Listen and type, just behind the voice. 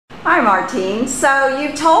Hi Martine. So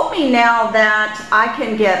you told me now that I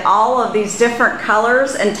can get all of these different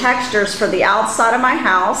colors and textures for the outside of my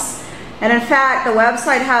house. And in fact, the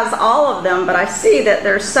website has all of them, but I see that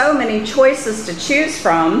there's so many choices to choose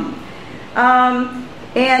from.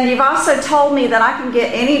 And you've also told me that I can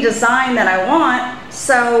get any design that I want.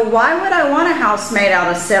 So why would I want a house made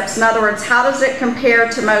out of SIPs? In other words, how does it compare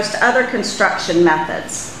to most other construction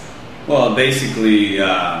methods? Well, basically,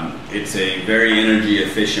 it's a very energy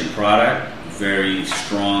efficient product, very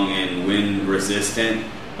strong and wind resistant,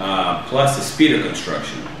 plus the speed of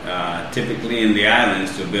construction. Typically in the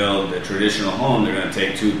islands, to build a traditional home, they're going to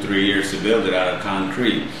take 2-3 years to build it out of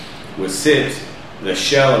concrete. With SIPs, the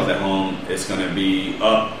shell of the home is going to be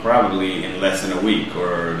up probably in less than a week,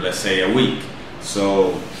 or let's say a week.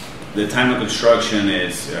 So the time of construction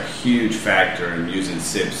is a huge factor in using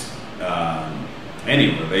SIPs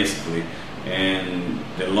anywhere basically, and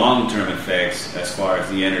the long-term effects as far as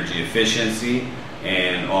the energy efficiency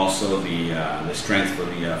and also the strength for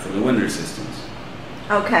the wind resistance.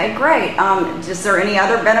 Okay, great. Is there any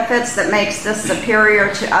other benefits that makes this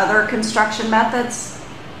superior to other construction methods?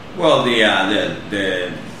 Well,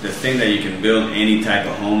 the thing that you can build any type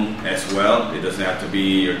of home as well. It doesn't have to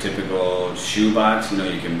be your typical shoebox. You know,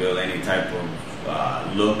 you can build any type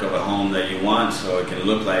of look of a home that you want, so it can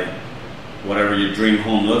look like whatever your dream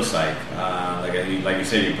home looks like. Like you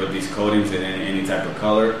said, you put these coatings in any type of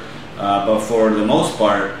color, but for the most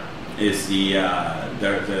part, is the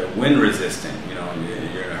wind resistant. You know,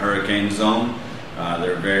 you're in a hurricane zone.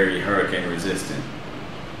 They're very hurricane resistant.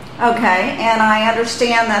 Okay, and I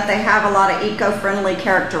understand that they have a lot of eco-friendly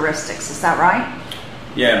characteristics. Is that right?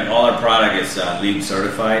 Yeah, all our product is LEED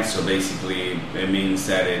certified. So basically, it means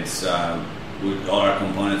that it's all our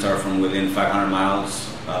components are from within 500 miles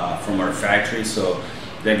from our factory, so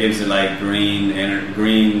that gives it like green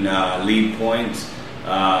LEED points.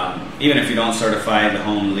 Even if you don't certify the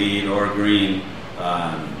home LEED or green,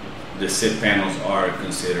 the SIP panels are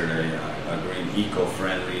considered a green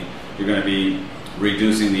eco-friendly. You're going to be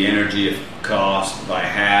reducing the energy cost by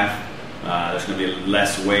half. There's going to be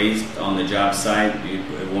less waste on the job site.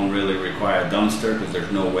 It won't really require a dumpster because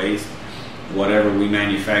there's no waste. Whatever we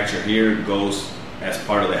manufacture here goes as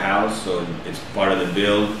part of the house, so it's part of the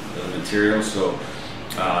build of the material, so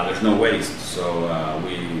there's no waste, so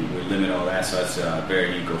we limit all that, so it's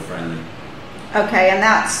very eco-friendly. Okay, and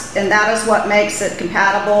that is what makes it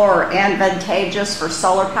compatible or advantageous for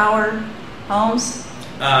solar powered homes?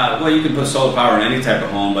 Well, you can put solar power in any type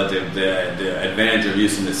of home, but the advantage of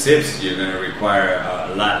using the SIPs, you're going to require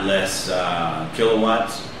a lot less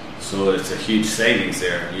kilowatts, so it's a huge savings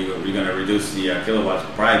there. You're going to reduce the kilowatts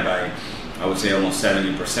probably by, I would say, almost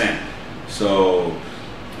 70%. So,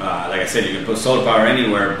 like I said, you can put solar power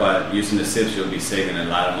anywhere, but using the SIPs, you'll be saving a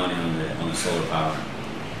lot of money on the solar power.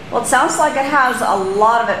 Well, it sounds like it has a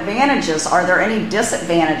lot of advantages. Are there any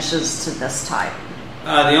disadvantages to this type?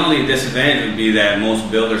 The only disadvantage would be that most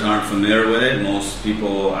builders aren't familiar with it. Most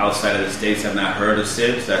people outside of the States have not heard of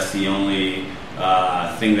SIPs. That's the only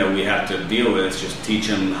thing that we have to deal with, is just teach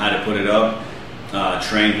them how to put it up,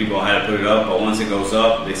 train people how to put it up. But once it goes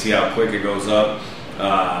up, they see how quick it goes up.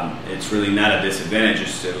 It's really not a disadvantage,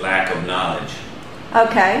 it's a lack of knowledge.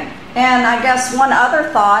 Okay, and I guess one other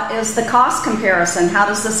thought is the cost comparison. How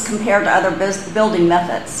does this compare to other building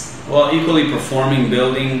methods? Well, equally performing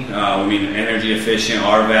building, energy efficient,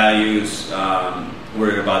 our values,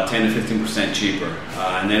 we're at about 10 to 15% cheaper.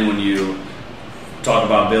 And then when you talk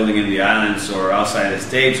about building in the islands or outside the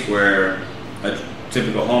States, where a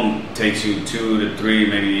typical home takes you 2 to 3,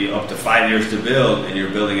 maybe up to 5 years to build, and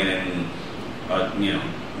you're building it in,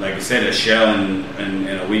 like I said, a shell in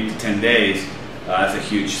a week to 10 days, that's a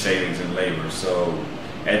huge savings in labor. So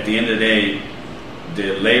at the end of the day,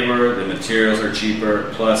 the labor, the materials are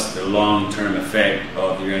cheaper, plus the long-term effect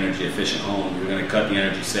of your energy efficient home. You're going to cut the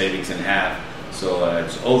energy savings in half. So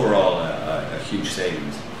it's overall a huge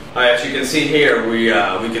savings. All right, as you can see here, we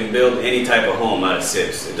can build any type of home out of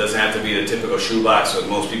SIPs. It doesn't have to be the typical shoebox, what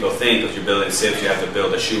most people think. If you're building SIPs, you have to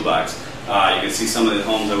build a shoebox. You can see some of the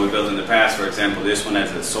homes that we built in the past. For example, this one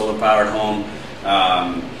has a solar-powered home.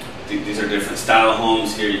 These are different style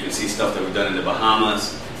homes. Here you can see stuff that we've done in the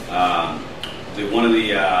Bahamas. One of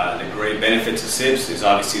the great benefits of SIPs is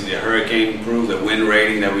obviously the hurricane proof, the wind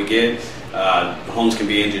rating that we get. Homes can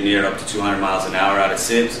be engineered up to 200 miles an hour out of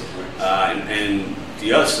SIPs. And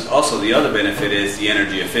the other benefit is the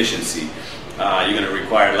energy efficiency. You're going to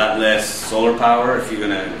require a lot less solar power if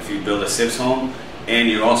you build a SIPs home, and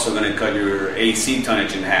you're also going to cut your AC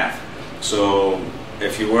tonnage in half. So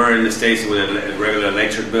if you were in the States with a regular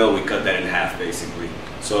electric bill, we cut that in half basically.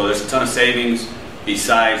 So there's a ton of savings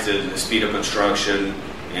besides the speed of construction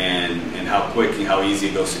and how quick and how easy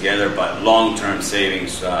it goes together, but long-term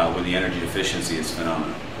savings with the energy efficiency is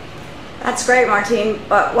phenomenal. That's great, Martin,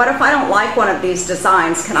 but what if I don't like one of these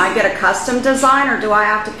designs? Can I get a custom design, or do I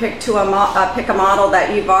have to pick a model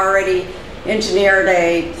that you've already engineered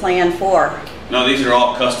a plan for? No, these are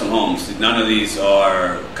all custom homes. None of these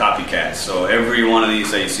are copycats. So every one of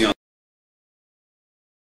these that you see on